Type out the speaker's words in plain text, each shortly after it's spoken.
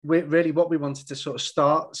really what we wanted to sort of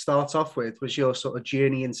start off with was your sort of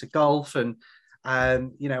journey into golf, and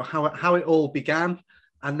you know, how it all began,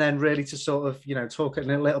 and then really to sort of, you know, talk in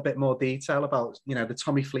a little bit more detail about, you know, the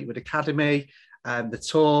Tommy Fleetwood Academy and the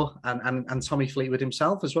tour, and Tommy Fleetwood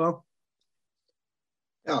himself as well.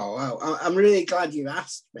 Oh, wow. I'm really glad you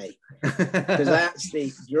asked me, because I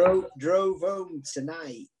actually drove home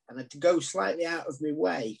tonight and had to go slightly out of my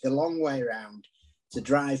way, the long way around, to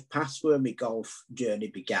drive past where my golf journey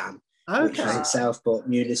began, which was at Southport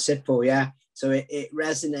Municipal. Yeah, so it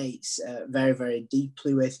resonates very, very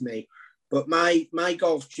deeply with me. But my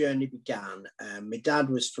golf journey began. My dad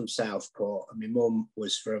was from Southport and my mum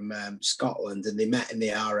was from Scotland, and they met in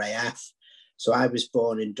the RAF. So I was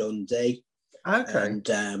born in Dundee. Okay. And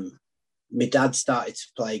my dad started to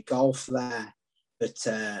play golf there, but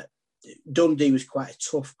Dundee was quite a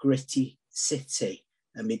tough, gritty city,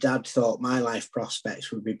 and my dad thought my life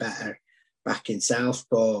prospects would be better back in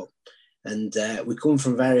Southport. And we come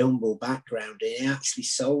from a very humble background, and he actually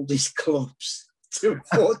sold his clubs to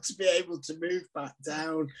afford to be able to move back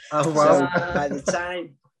down. Oh, wow. So by the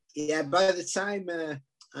time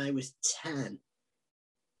I was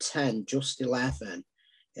 10, just 11,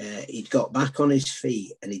 he'd got back on his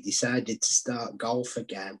feet and he decided to start golf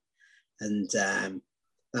again. And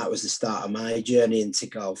that was the start of my journey into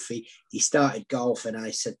golf. He started golf and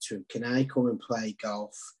I said to him, can I come and play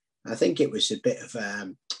golf? I think it was a bit of,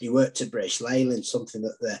 he worked at British Leyland, something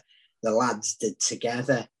that the lads did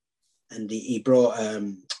together. And he brought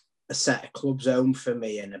a set of clubs home for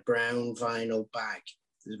me in a brown vinyl bag.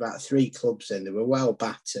 There's about 3 clubs in. They were well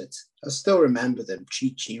battered. I still remember them,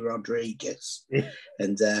 Chichi Rodriguez.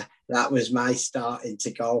 And that was my start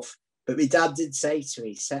into golf. But my dad did say to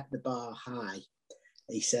me, set the bar high.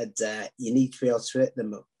 He said, you need to be able to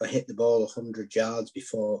hit the ball 100 yards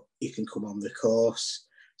before you can come on the course.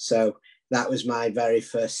 So that was my very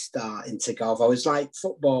first start into golf. I was like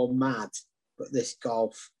football mad, but this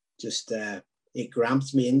golf just... it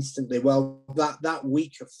grabbed me instantly. Well, that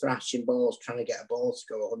week of thrashing balls, trying to get a ball to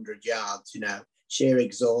go 100 yards, you know, sheer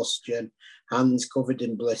exhaustion, hands covered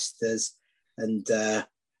in blisters, and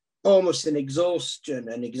almost an exhaustion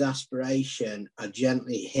and exasperation, I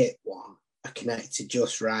gently hit one. I connected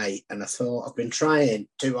just right, and I thought, I've been trying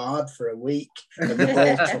too hard for a week, and the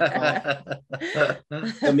ball took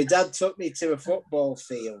off. And my dad took me to a football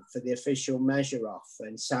field for the official measure off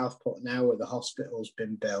in Southport now, where the hospital's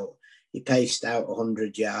been built. He paced out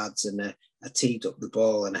 100 yards, and I teed up the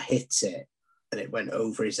ball and I hit it, and it went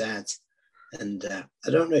over his head. And I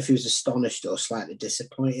don't know if he was astonished or slightly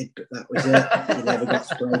disappointed, but that was it. He never got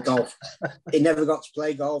to play golf. He never got to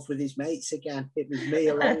play golf with his mates again. It was me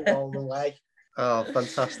alone all the way. Oh,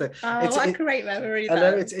 fantastic. Oh, what a great memory. I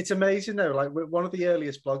know, it's amazing though. Like, one of the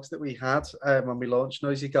earliest blogs that we had when we launched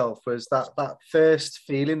Noisy Golf was that first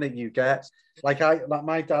feeling that you get. Like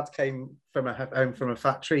my dad came from home from a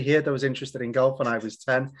factory here that was interested in golf when I was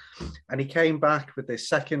 10, and he came back with this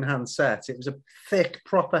second-hand set. It was a thick,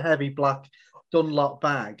 proper heavy black Dunlop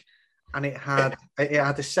bag, and it had a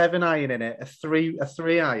 7-iron in it, a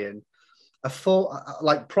three iron, a 4,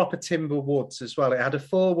 like proper timber woods as well. It had a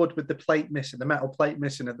 4 wood with the plate missing, the metal plate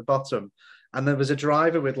missing at the bottom, and there was a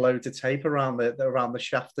driver with loads of tape around the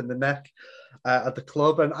shaft and the neck at the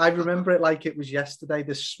club. And I remember it like it was yesterday.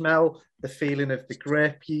 The smell, the feeling of the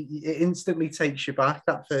grip, it instantly takes you back,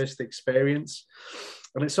 that first experience.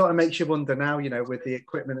 And it sort of makes you wonder now, you know, with the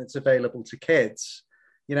equipment that's available to kids,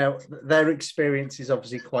 you know, their experience is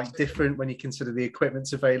obviously quite different when you consider the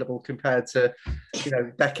equipment's available compared to, you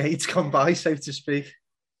know, decades gone by, so to speak.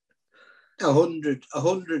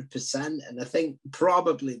 100%. And I think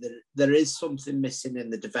probably there is something missing in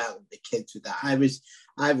the development of the kids with that.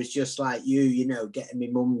 I was just like you know, getting my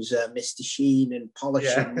mum's Mr. Sheen and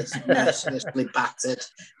polishing this mercilessly battered.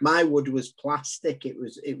 My wood was plastic. It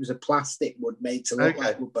was a plastic wood made to look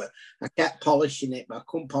like wood, but I kept polishing it, but I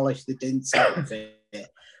couldn't polish the dints out of it.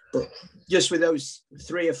 But just with those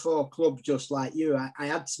 3 or 4 clubs, just like you, I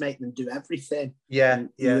had to make them do everything. Yeah.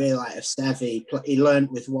 You really like a Sevi. He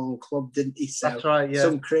learned with 1 club, didn't he? So that's right, yeah.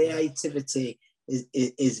 Some creativity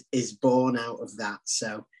is born out of that.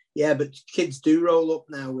 So yeah, but kids do roll up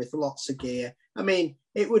now with lots of gear. I mean,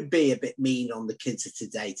 it would be a bit mean on the kids of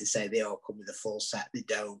today to say they all come with a full set. They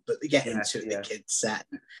don't, but they get into it, the kids set.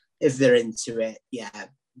 If they're into it,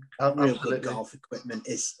 real good golf equipment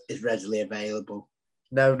is readily available.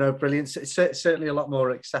 No, brilliant. It's certainly a lot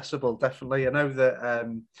more accessible, definitely. I know that, I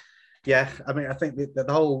mean, I think that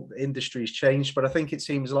the whole industry's changed, but I think it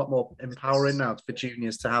seems a lot more empowering now for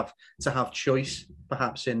juniors to have choice,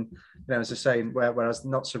 perhaps in, you know, as I say, whereas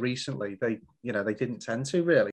not so recently, they didn't tend to really.